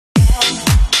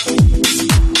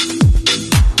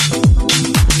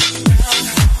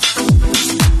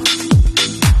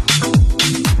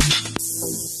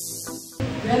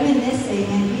Reminiscing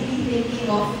and really thinking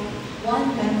of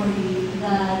one memory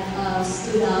that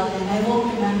stood out, and I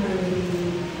won't remember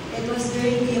really. It was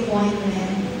during the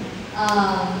appointment.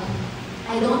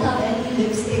 I don't have any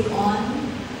lipstick on,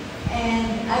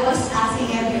 and I was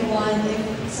asking everyone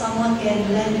if someone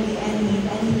can lend me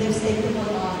any lipstick to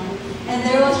put on. And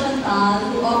there was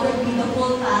Chantal who offered me the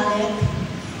full palette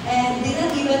and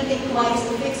didn't even think twice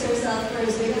to fix herself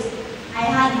first because I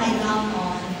had my gown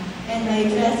on and my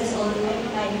dress is already,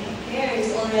 my hair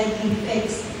is already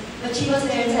fixed. But she was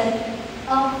there and said,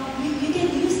 you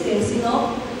can use this, you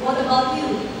know? What about you?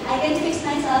 I can fix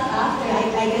myself after.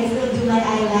 I can still do my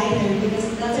eyeliner because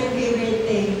that's her favorite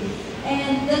thing.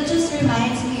 And that just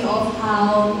reminds me of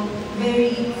how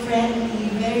very friendly,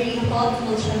 very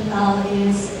thoughtful Chantal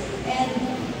is. And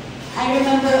I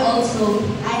remember also,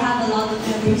 I have a lot of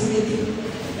memories with you.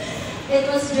 It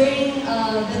was during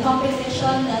the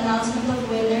competition, the announcement of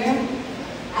winner.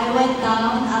 I went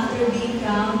down after being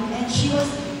crowned, and she was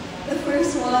the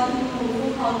first one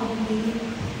who hugged me.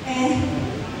 And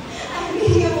I'm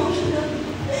really emotional.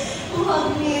 Who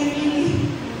hugged me and really.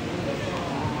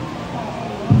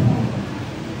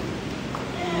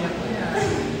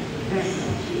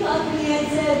 She hugged me and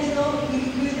said, you know,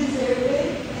 you deserve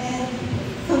it, and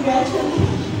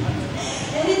congratulations.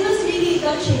 And it was really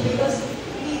touching because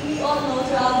we all know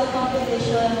throughout the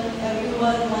competition,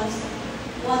 everyone wants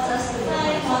us to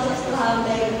fight, wants us to have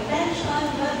like attention,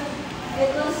 but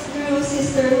it was through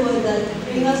sisterhood that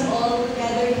bring us all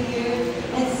together here,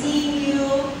 and seeing you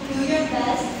do your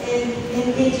best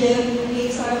in Pageant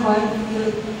makes our heart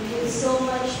filled with so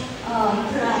much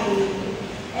pride.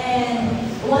 And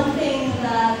one thing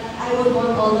that I would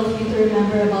want all of you to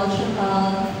remember about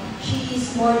Chantal,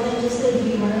 she's more than just a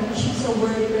dreamer, she's a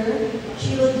worker.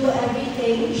 She will do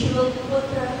everything, she will put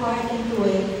her heart into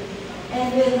it.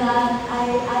 And with that, I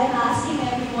am asking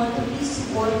everyone to please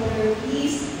support her,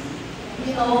 please,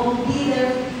 you know, be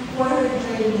there for her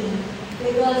journey.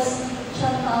 Because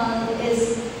Chantal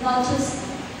is not just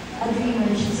a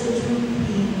dreamer, she's a true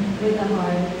queen with a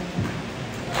heart.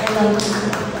 I love you.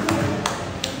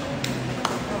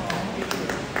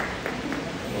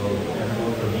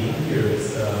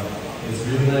 It's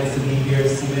really nice to be here,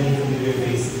 see many familiar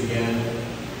faces again.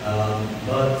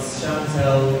 But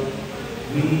Chantal,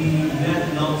 we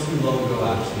met not too long ago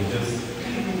actually, just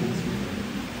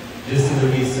in the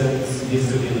recent Miss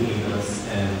Filipinas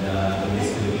and the Miss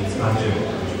Philippines Pageant,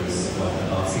 which was what,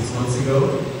 about 6 months ago.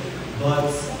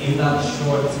 But in that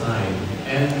short time,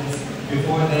 and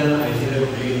before then I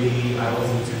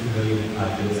wasn't too familiar with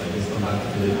pageants. I just come back to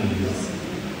the Philippines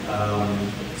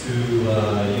to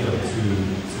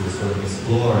sort of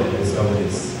explore and discover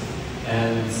this.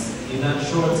 And in that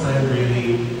short time, really,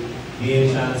 me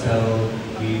and Chantal,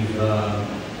 we've,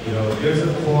 there's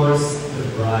of course the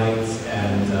bright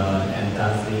and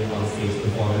dazzling on stage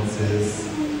performances,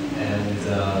 and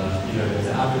there's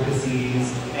the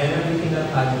advocacies and everything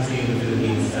that pageantry in the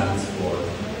Philippines stands for.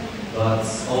 But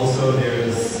also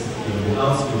there's, the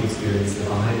else we've experienced the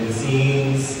behind the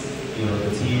scenes,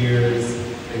 the tears,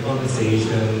 the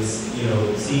conversations,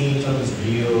 seeing each other's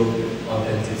real,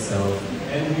 authentic self.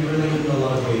 And we relate in a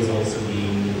lot of ways, also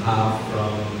being half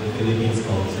from the Philippines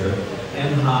culture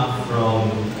and half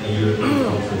from a European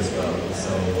culture as well.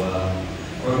 So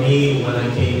for me, when I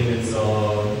came in and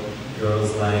saw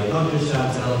girls like not just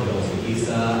Chantal, but also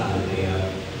Isa,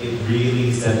 Althea, it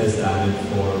really set the standard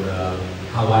for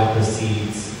how I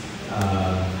perceived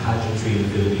pageantry in the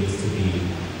Philippines to be.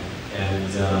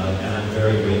 And I'm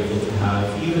very grateful to have,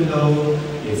 even though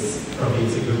it's probably a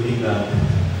good thing that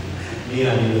me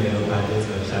and you know pageants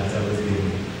but Chantal was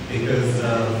doing, because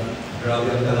grabe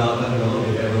ang kalaban, no,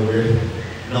 if ever we're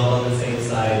not on the same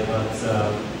side. But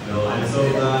no, I'm so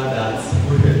glad that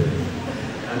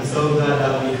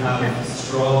we have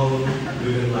strong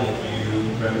women like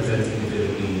you representing the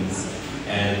Philippines,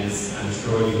 and I'm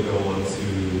sure you'll go on to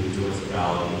do us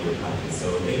proud in your pageant. So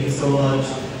thank you so much.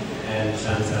 And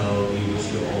Chantal, we wish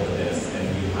you all the best, and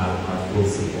you have our full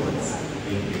support.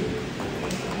 Thank you.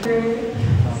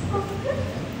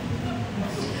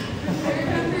 I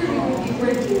remember we would be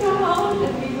working out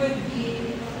and we would be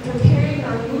preparing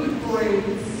our mood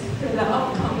boards for the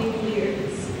upcoming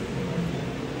years.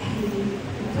 And we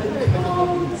put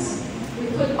prompts, we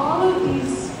put all of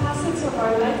these facets of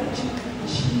our life which we could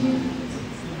achieve.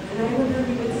 And I remember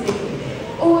we would say,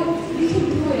 oh, you can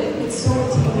do it, it's so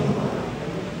attainable.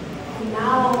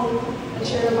 Now that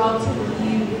you're about to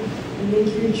leave and make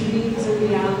your dreams a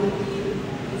reality,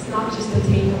 it's not just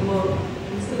attainable,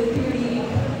 it's literally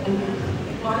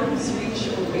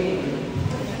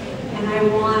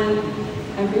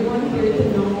everyone here to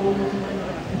know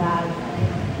that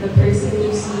the person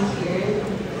you see here,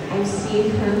 I've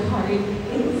seen her heart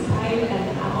inside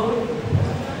and out.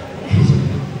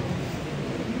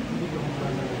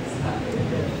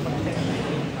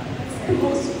 It's the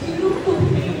most beautiful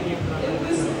thing in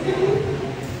this day.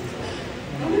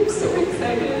 And I'm so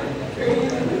excited for you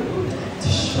to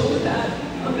show that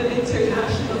on an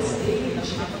international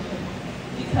stage.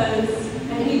 Because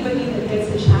anybody that gets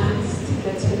a chance to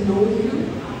get to know you,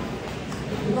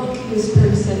 look this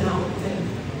person out there.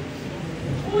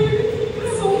 Oh, you're making me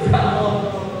so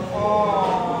proud.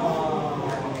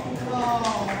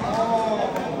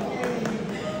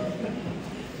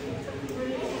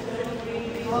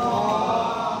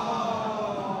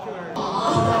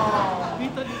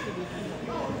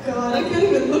 God, I can't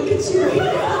even look at you right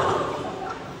now.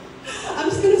 I'm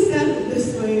just gonna stand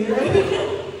this way, right?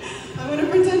 I'm gonna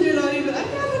pretend you're not even. I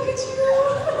can't look at you.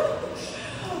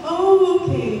 Oh,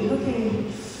 okay.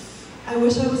 I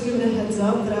wish I was given a heads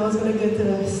up that I was gonna get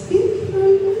to speak for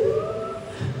you.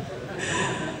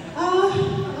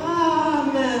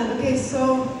 Man. Okay, so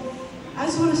I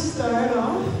just want to start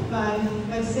off by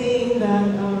saying that.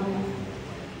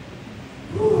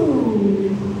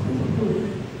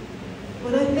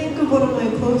 When I think of one of my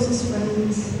closest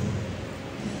friends,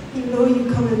 you know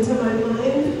you come into my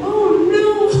mind. Oh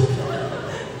no!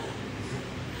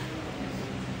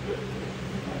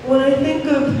 When I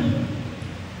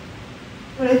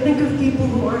think of people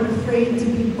who aren't afraid to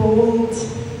be bold,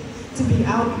 to be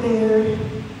out there,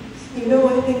 you know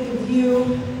I think of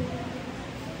you.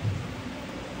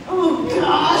 Oh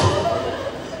God!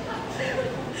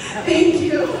 Thank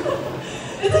you.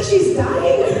 It's like she's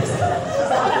dying or something.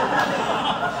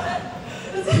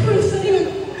 It's like we're saying,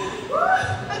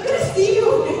 I'm gonna see you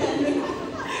again.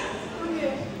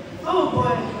 Okay. Oh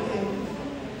boy. Okay.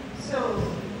 So,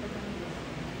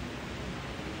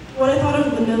 when I thought of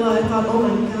Manila, I thought, oh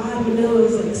my God, Manila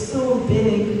is like so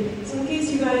big. So in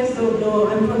case you guys don't know,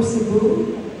 I'm from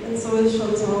Cebu, and so is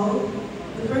Chantal.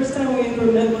 The first time we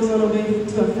ever met was on our way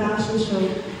to a fashion show,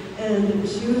 and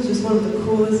she was just one of the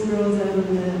coolest girls I ever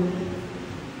met.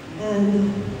 And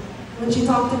when she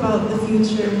talked about the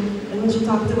future, and when she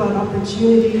talked about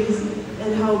opportunities,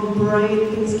 and how bright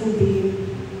things can be,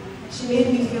 she made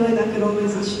me feel like I could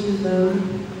always achieve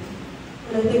them.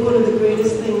 And I think one of the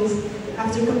greatest things,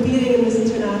 after competing in this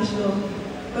international,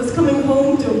 was coming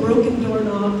home to a broken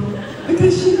doorknob,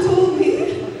 because she told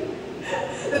me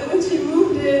that when she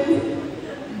moved in,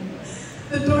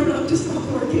 the doorknob just stopped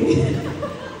working.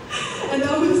 And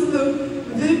that was the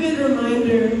vivid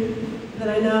reminder that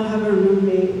I now have a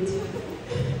roommate.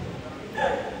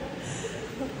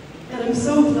 And I'm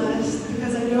so blessed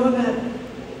because I know that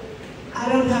I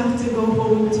don't have to go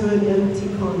home to an empty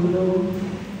condo.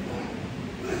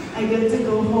 I get to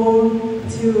go home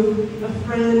to a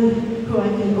friend who I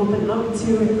can open up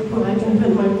to, who I can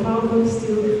vent my problems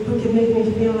to, who can make me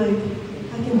feel like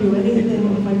I can do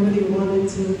anything if I really wanted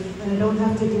to, and I don't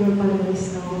have to do it by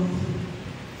myself.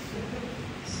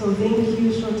 So thank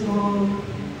you, Chantal,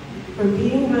 for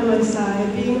being by my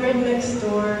side, being right next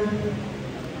door.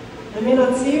 I may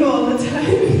not see you all the time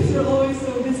because we're always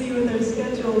so busy with our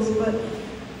schedules, but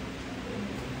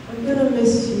I'm gonna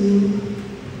miss you.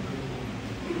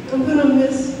 I'm gonna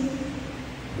miss,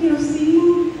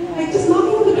 seeing, like just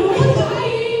knocking on the door.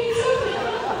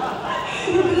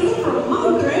 You've been listening for a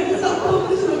month, right? It's not for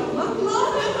a month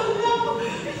long, I don't know.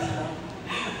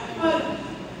 But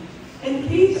in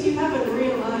case you haven't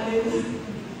realized,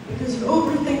 because you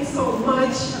overthink so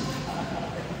much,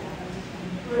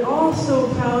 we're all so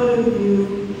proud of you.